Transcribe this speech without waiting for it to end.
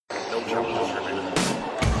No challenges remaining.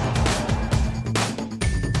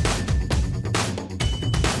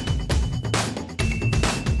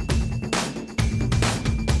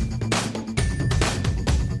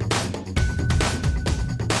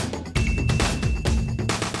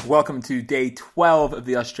 Welcome to day 12 of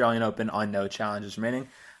the Australian Open on No Challenges Remaining.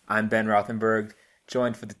 I'm Ben Rothenberg,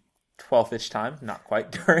 joined for the 12th-ish time, not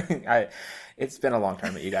quite during. It's been a long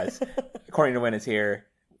time with you guys. Courtney DeWin is here.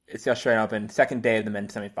 It's the Australian Open, second day of the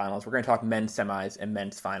men's semifinals. We're going to talk men's semis and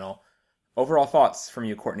men's final. Overall thoughts from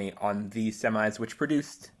you, Courtney, on these semis, which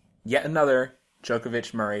produced yet another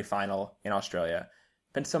Djokovic-Murray final in Australia.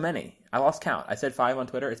 Been so many. I lost count. I said 5 on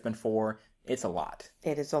Twitter. It's been 4. It's a lot.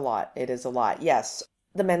 It is a lot. It is a lot. Yes.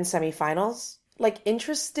 The men's semifinals,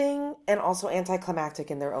 interesting and also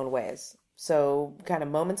anticlimactic in their own ways. So kind of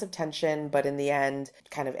moments of tension, but in the end,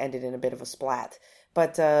 kind of ended in a bit of a splat.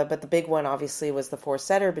 But the big one, obviously, was the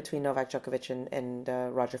 4-setter between Novak Djokovic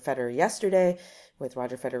and Roger Federer yesterday, with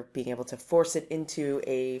Roger Federer being able to force it into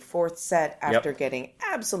a 4th set after getting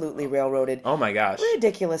absolutely railroaded. Oh my gosh.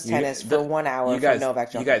 Ridiculous tennis for 1 hour from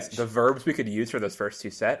Novak Djokovic. You guys, the verbs we could use for those first 2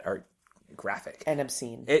 sets are graphic and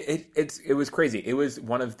obscene. It was crazy. It was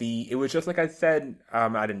just like I said,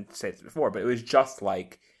 I didn't say this before, but it was just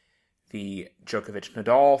like the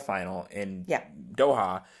Djokovic-Nadal final in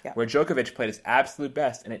Doha, where Djokovic played his absolute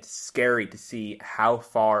best, and it's scary to see how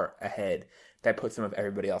far ahead that puts him of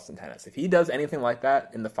everybody else in tennis. If he does anything like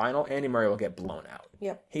that in the final, Andy Murray will get blown out.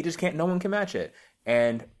 Yep. He just can't, no one can match it.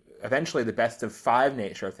 And eventually the best of 5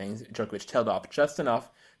 nature of things, Djokovic tailed off just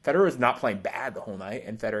enough. Federer was not playing bad the whole night,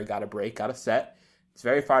 and Federer got a break, got a set. He's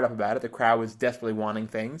very fired up about it. The crowd was desperately wanting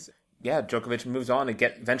things. Yeah, Djokovic moves on and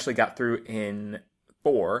eventually got through in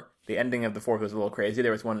 4. The ending of the 4th was a little crazy.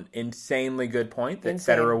 There was one insanely good point that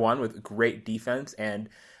Federer won with great defense, and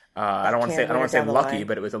I don't want to say lucky,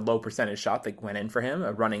 but it was a low percentage shot that went in for him,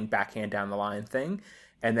 a running backhand down the line thing.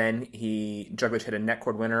 And then Djokovic hit a net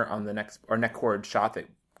cord winner on the next, or net cord shot that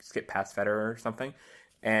skipped past Federer or something,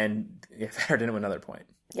 and Federer didn't win another point.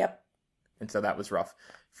 Yep. And so that was rough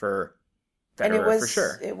for Federer, for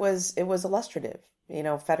sure. It was illustrative.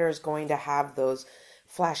 Federer is going to have those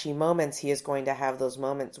flashy moments. He is going to have those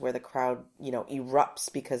moments where the crowd,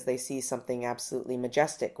 erupts because they see something absolutely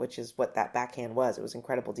majestic, which is what that backhand was. It was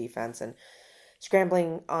incredible defense and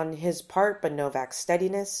scrambling on his part, but Novak's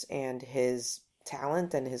steadiness and his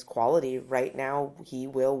talent and his quality, right now, he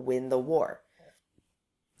will win the war.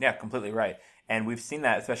 Yeah, completely right. And we've seen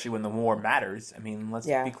that, especially when the war matters. I mean, let's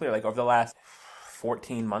be clear. Over the last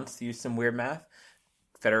 14 months, to use some weird math,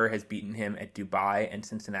 Federer has beaten him at Dubai and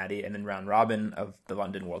Cincinnati and then round robin of the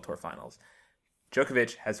London World Tour Finals.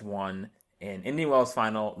 Djokovic has won an Indian Wells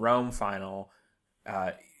final, Rome final,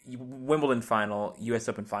 Wimbledon final, US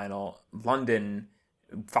Open final, London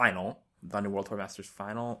World Tour Masters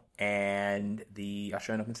final, and the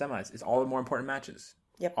Australian Open semis. Is all the more important matches.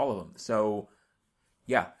 Yep. All of them. So...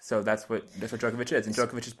 yeah, so that's what Djokovic is, and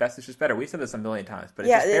Djokovic's best is just better. We've said this a million times, but it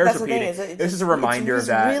just bears repeating. This is a reminder of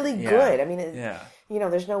that. It's really good. I mean,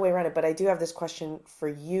 there's no way around it. But I do have this question for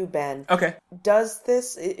you, Ben. Okay.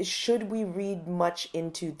 Should we read much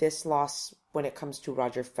into this loss when it comes to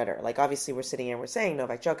Roger Federer? Obviously, we're sitting here and we're saying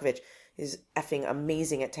Novak Djokovic is effing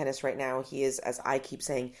amazing at tennis right now. He is, as I keep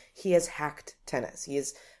saying, he has hacked tennis. He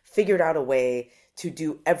has figured out a way to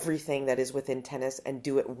do everything that is within tennis and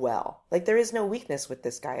do it well. There is no weakness with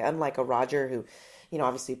this guy, unlike a Roger who,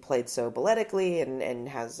 obviously played so balletically and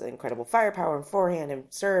has incredible firepower and forehand and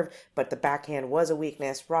serve, but the backhand was a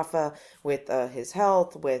weakness. Rafa, with his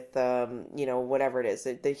health, with, whatever it is,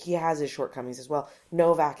 he has his shortcomings as well.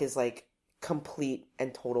 Novak is complete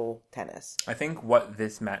and total tennis. I think what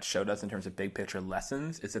this match showed us in terms of big picture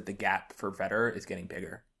lessons is that the gap for Federer is getting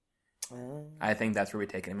bigger. I think that's where we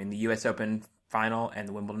take it. I mean, the US Open final and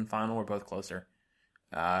the Wimbledon final were both closer.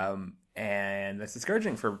 And that's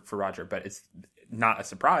discouraging for Roger, but it's not a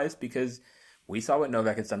surprise because we saw what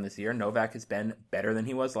Novak has done this year. Novak has been better than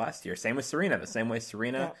he was last year. Same with Serena. The same way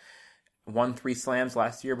Serena won 3 slams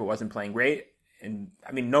last year but wasn't playing great. And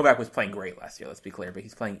I mean, Novak was playing great last year, let's be clear, but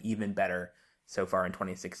he's playing even better so far in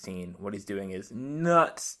 2016. What he's doing is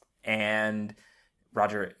nuts, and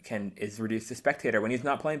Roger is reduced to spectator when he's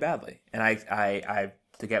not playing badly. And I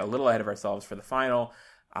to get a little ahead of ourselves for the final,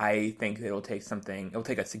 I think it'll take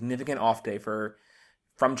a significant off day from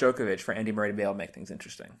Djokovic for Andy Murray to be able to make things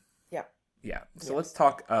interesting. Yeah. So let's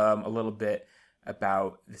talk a little bit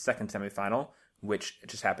about the second semifinal, which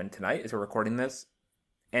just happened tonight as we're recording this.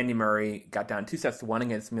 Andy Murray got down 2-1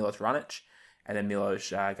 against Milos Raonic, and then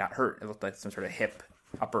Milos got hurt. It looked like some sort of hip,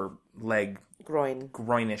 upper leg,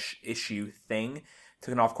 groinish issue thing.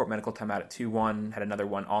 Took an off-court medical timeout at 2-1, had another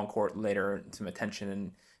one on-court later, some attention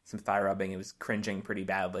and some thigh rubbing. He was cringing pretty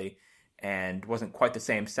badly and wasn't quite the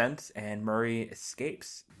same sense, and Murray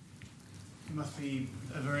escapes. It must be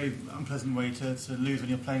a very unpleasant way to lose when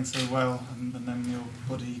you're playing so well, and then your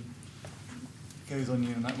body goes on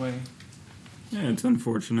you in that way. Yeah, it's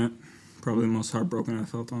unfortunate. Probably the most heartbroken I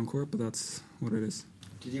felt on court, but that's what it is.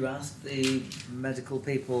 Did you ask the medical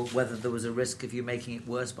people whether there was a risk of you making it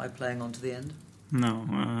worse by playing on to the end? No,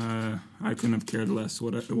 I couldn't have cared less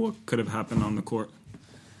what could have happened on the court.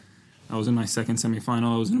 I was in my second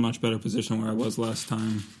semifinal. I was in a much better position where I was last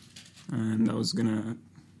time, and I was gonna,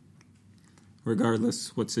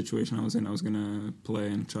 regardless what situation I was in, I was gonna play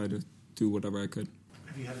and try to do whatever I could.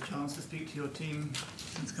 Have you had a chance to speak to your team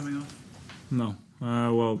since coming off? No.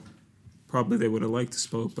 Well, probably they would have liked to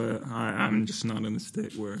spoke, but I'm just not in a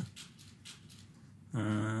state where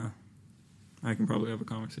I can probably have a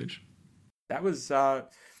conversation. That was, what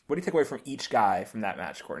do you take away from each guy from that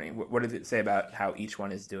match, Courtney? What did it say about how each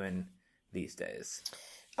one is doing these days?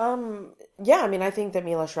 Yeah, I mean, I think that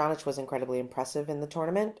Milos Raonic was incredibly impressive in the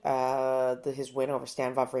tournament. His win over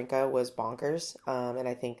Stan Wawrinka was bonkers. And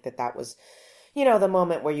I think that was, the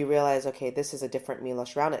moment where you realize, okay, this is a different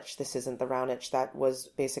Milos Raonic. This isn't the Raonic that was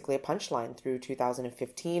basically a punchline through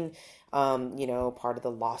 2015. Part of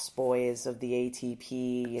the Lost Boys of the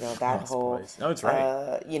ATP, that Lost whole, Boys. No, it's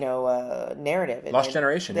right. Narrative. Lost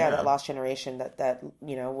Generation. Yeah, that Lost Generation that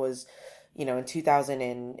was, in 2000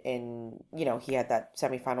 and he had that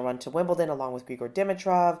semifinal run to Wimbledon along with Grigor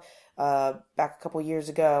Dimitrov, back a couple years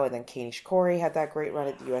ago, and then Kei Nishikori had that great run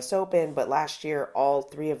at the U.S. Open, but last year all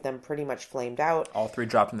three of them pretty much flamed out. All three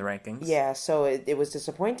dropped in the rankings. Yeah, so it was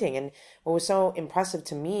disappointing. And what was so impressive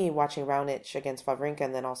to me watching Raonic against Wawrinka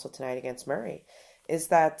and then also tonight against Murray is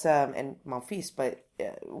that, and Monfils, but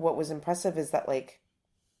what was impressive is that, like,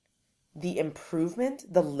 the improvement,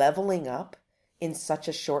 the leveling up in such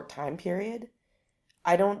a short time period,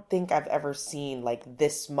 I don't think I've ever seen, like,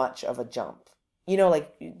 this much of a jump.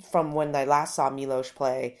 Like, from when I last saw Milos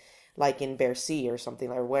play, like, in Bercy or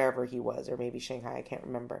something, or wherever he was, or maybe Shanghai, I can't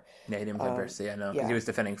remember. Yeah, he didn't play Bercy, I know, because he was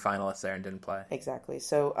defending finalists there and didn't play. Exactly.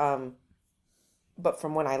 So, but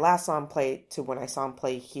from when I last saw him play to when I saw him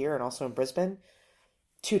play here and also in Brisbane,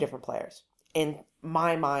 two different players. And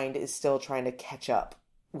my mind is still trying to catch up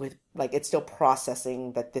with, like, it's still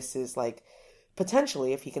processing that this is, like,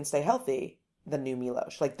 potentially, if he can stay healthy, the new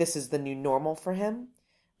Milos. Like, this is the new normal for him.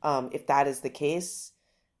 If that is the case,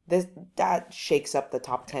 that shakes up the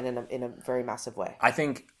top 10 in a very massive way. I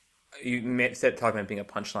think you said talking about being a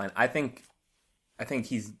punchline. I think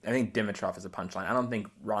Dimitrov is a punchline. I don't think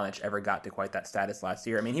Raonic ever got to quite that status last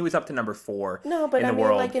year. I mean, he was up to number 4. No, but in I the mean,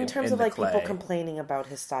 world like in terms in of like clay. people complaining about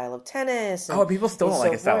his style of tennis. And people still don't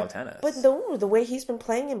like his style of tennis. But no, the way he's been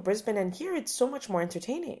playing in Brisbane and here, it's so much more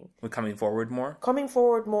entertaining. With coming forward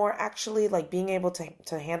more, actually, like being able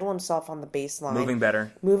to handle himself on the baseline,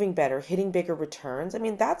 moving better, hitting bigger returns. I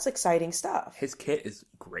mean, that's exciting stuff. His kit is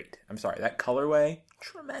great. I'm sorry, that colorway,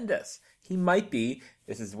 tremendous. He might be.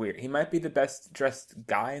 This is weird. He might be the best dressed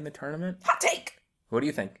guy in the tournament. Hot take. What do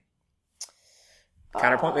you think?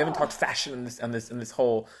 Counterpoint. We haven't talked fashion in this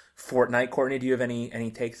whole fortnight. Courtney, do you have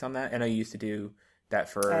any takes on that? I know you used to do that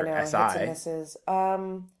for SI. Hits and misses.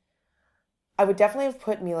 I would definitely have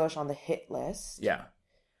put Milos on the hit list. Yeah.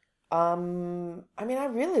 I mean, I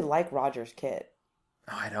really like Roger's kit.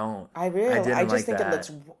 Oh, I don't. I just think it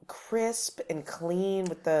looks crisp and clean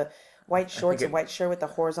with the white shorts and white shirt with the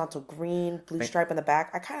horizontal green, blue stripe in the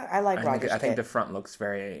back. I like Roger's kit. I think the front looks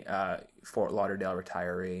very Fort Lauderdale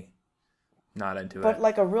retiree. Not into it. But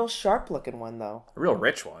like a real sharp looking one, though. A real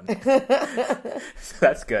rich one. So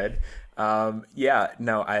that's good. I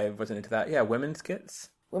wasn't into that. Yeah, women's kits.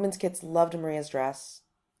 Women's kits, loved Maria's dress.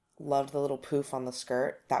 Loved the little poof on the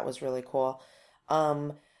skirt. That was really cool.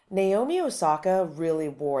 Naomi Osaka really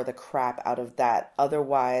wore the crap out of that.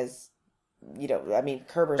 Otherwise, I mean,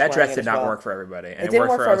 Kerber's that dress did did not work for everybody. And it didn't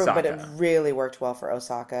work for everybody, Osaka. but it really worked well for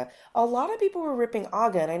Osaka. A lot of people were ripping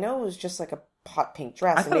Aga, and I know it was just like a hot pink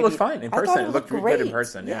dress. I thought it looked fine in person. It looked great in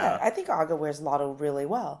person. Yeah, I think Aga wears Lotto really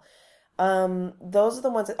well. Those are the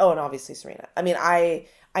ones and obviously Serena. I mean,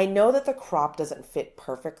 I know that the crop doesn't fit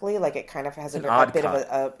perfectly. Like, it kind of has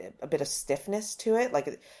a bit of stiffness to it.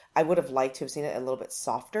 Like, I would have liked to have seen it a little bit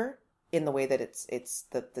softer in the way that it's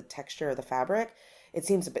the texture of the fabric. It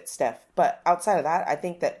seems a bit stiff. But outside of that, I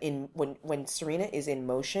think that when Serena is in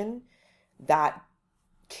motion, that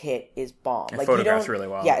kit is bomb. It photographs really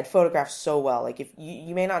well. Yeah, it photographs so well. Like, if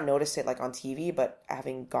you may not notice it like on TV, but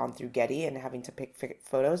having gone through Getty and having to pick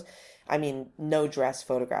photos, I mean, no dress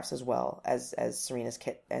photographs as well as Serena's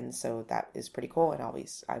kit, and so that is pretty cool. And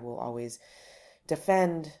I will always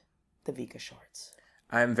defend the Vika shorts.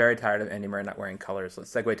 I'm very tired of Andy Murray not wearing colors.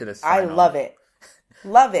 Let's segue to this I final. love it.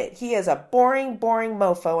 Love it. He is a boring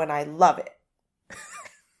mofo, and I love it.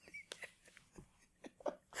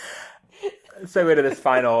 Segue to this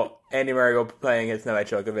final. Andy Murray will be playing against Novak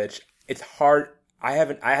Djokovic. It's hard. I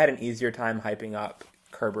had an easier time hyping up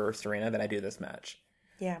Kerber or Serena than I do this match.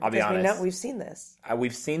 Yeah, I'll be honest. We've seen this.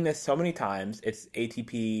 We've seen this so many times. It's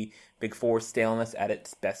ATP Big Four staleness at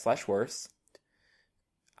its best/worst.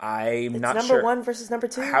 I'm not number sure. one versus number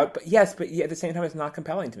two? But at the same time, it's not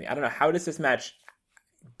compelling to me. I don't know. How does this match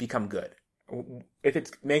become good? If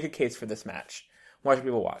it's make a case for this match, why should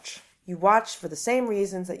people watch? You watch for the same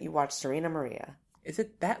reasons that you watch Serena Maria. Is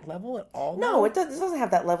it that level at all? No, it doesn't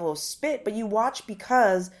have that level of spit, but you watch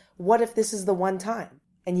because what if this is the one time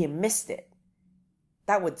and you missed it?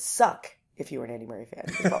 That would suck if you were an Andy Murray fan.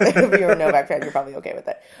 If you were a Novak fan, you're probably okay with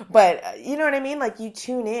it. But you know what I mean? Like, you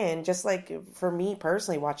tune in, just like for me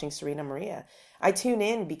personally watching Serena Maria. I tune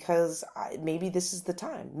in because maybe this is the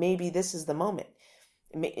time. Maybe this is the moment.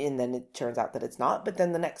 And then it turns out that it's not. But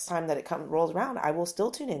then the next time that it rolls around, I will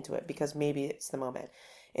still tune into it because maybe it's the moment.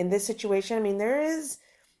 In this situation, I mean,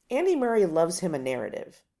 Andy Murray loves him a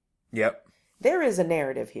narrative. Yep. There is a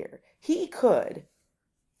narrative here. He could,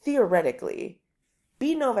 theoretically,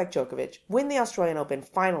 beat Novak Djokovic, win the Australian Open,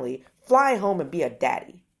 finally, fly home and be a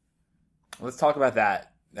daddy. Let's talk about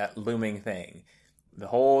that looming thing. The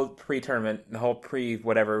whole pre-tournament, the whole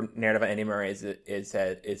pre-whatever narrative on Andy Murray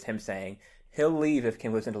is him saying he'll leave if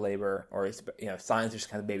Kim goes into labor or signs are just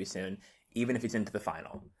kind of baby soon, even if he's into the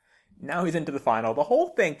final. Now he's into the final. The whole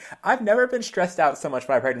thing, I've never been stressed out so much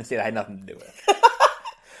by a pregnancy that I had nothing to do with.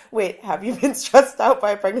 Wait, have you been stressed out by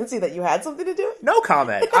a pregnancy that you had something to do with? No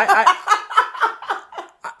comment. I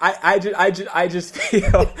just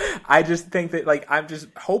think that, like, I'm just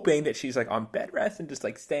hoping that she's, like, on bed rest and just,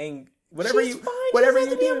 like, staying whatever she's you fine. whatever she you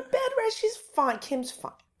doesn't do. have to be on bed rest. She's fine. Kim's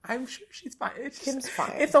fine. I'm sure she's fine. Kim's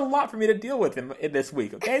fine. It's a lot for me to deal with in this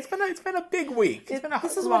week. Okay, it's been a big week. This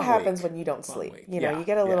is what happens when you don't sleep. You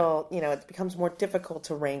get a little. It becomes more difficult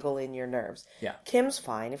to wrangle in your nerves. Yeah. Kim's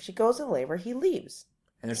fine. If she goes in labor, he leaves.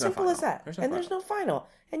 And there's Simple no as that. There's no final.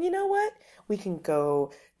 And you know what? We can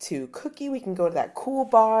go to Cookie. We can go to that cool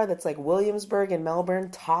bar that's like Williamsburg in Melbourne,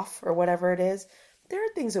 Toff or whatever it is. There are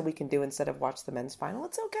things that we can do instead of watch the men's final.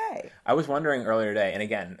 It's okay. I was wondering earlier today, and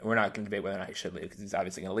again, we're not going to debate whether or not he should leave, because he's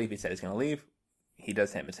obviously going to leave. He said he's going to leave. He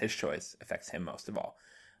does him. It's his choice. Affects him most of all.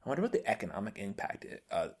 I wonder what the economic impact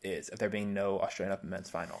is of there being no Australian Open men's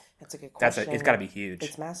final. That's a good question. It's got to be huge.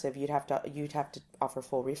 It's massive. You'd have to offer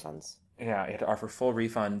full refunds. Yeah, you have to offer full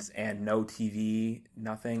refunds and no TV,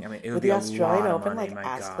 nothing. I mean, it would With be the a Australian lot Open, of money. like, My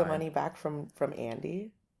ask God. the money back from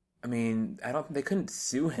Andy. I mean, they couldn't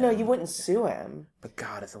sue him. No, you wouldn't sue him. But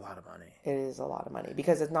God, it's a lot of money. It is a lot of money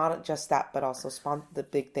because it's not just that, but also the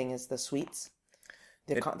big thing is the suites,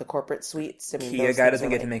 the corporate suites. I mean, Kia guy doesn't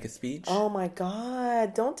get to make a speech. Oh my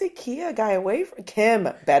God! Don't take Kia guy away from Kim.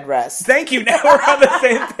 Bed rest. Thank you. Now we're on the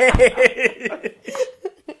same page.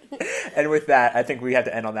 And with that, I think we have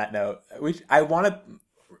to end on that note. I want to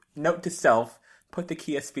note to self: put the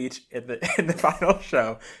Kia speech in the final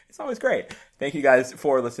show. It's always great. Thank you guys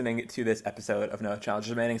for listening to this episode of No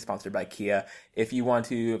Challenges Remaining, sponsored by Kia. If you want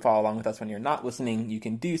to follow along with us when you're not listening, you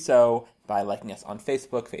can do so by liking us on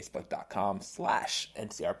Facebook,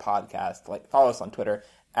 facebook.com/NCR Podcast. Follow us on Twitter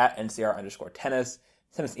 @NCR_tennis.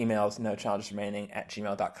 Send us emails,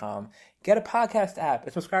 nochallengesremaining@gmail.com. Get a podcast app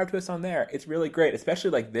and subscribe to us on there. It's really great,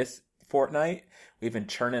 especially this fortnight. We've been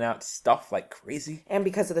churning out stuff like crazy. And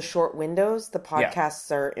because of the short windows, the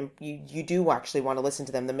podcasts are, you do actually want to listen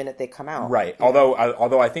to them the minute they come out. Right.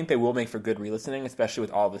 Although I think they will make for good re-listening, especially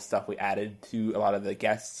with all the stuff we added to a lot of the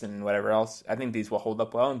guests and whatever else. I think these will hold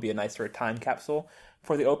up well and be a nice sort of time capsule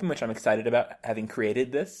for the Open, which I'm excited about having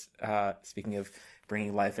created this. Speaking of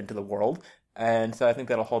bringing life into the world. And so I think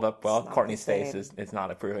that'll hold up well. Courtney's face is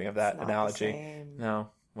not approving of that analogy. No.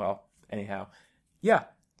 Well, anyhow. Yeah.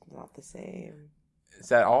 Not the same. Is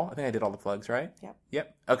that all? I think I did all the plugs, right?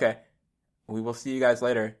 Yep. Okay. We will see you guys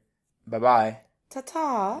later. Bye-bye.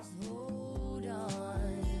 Ta-ta.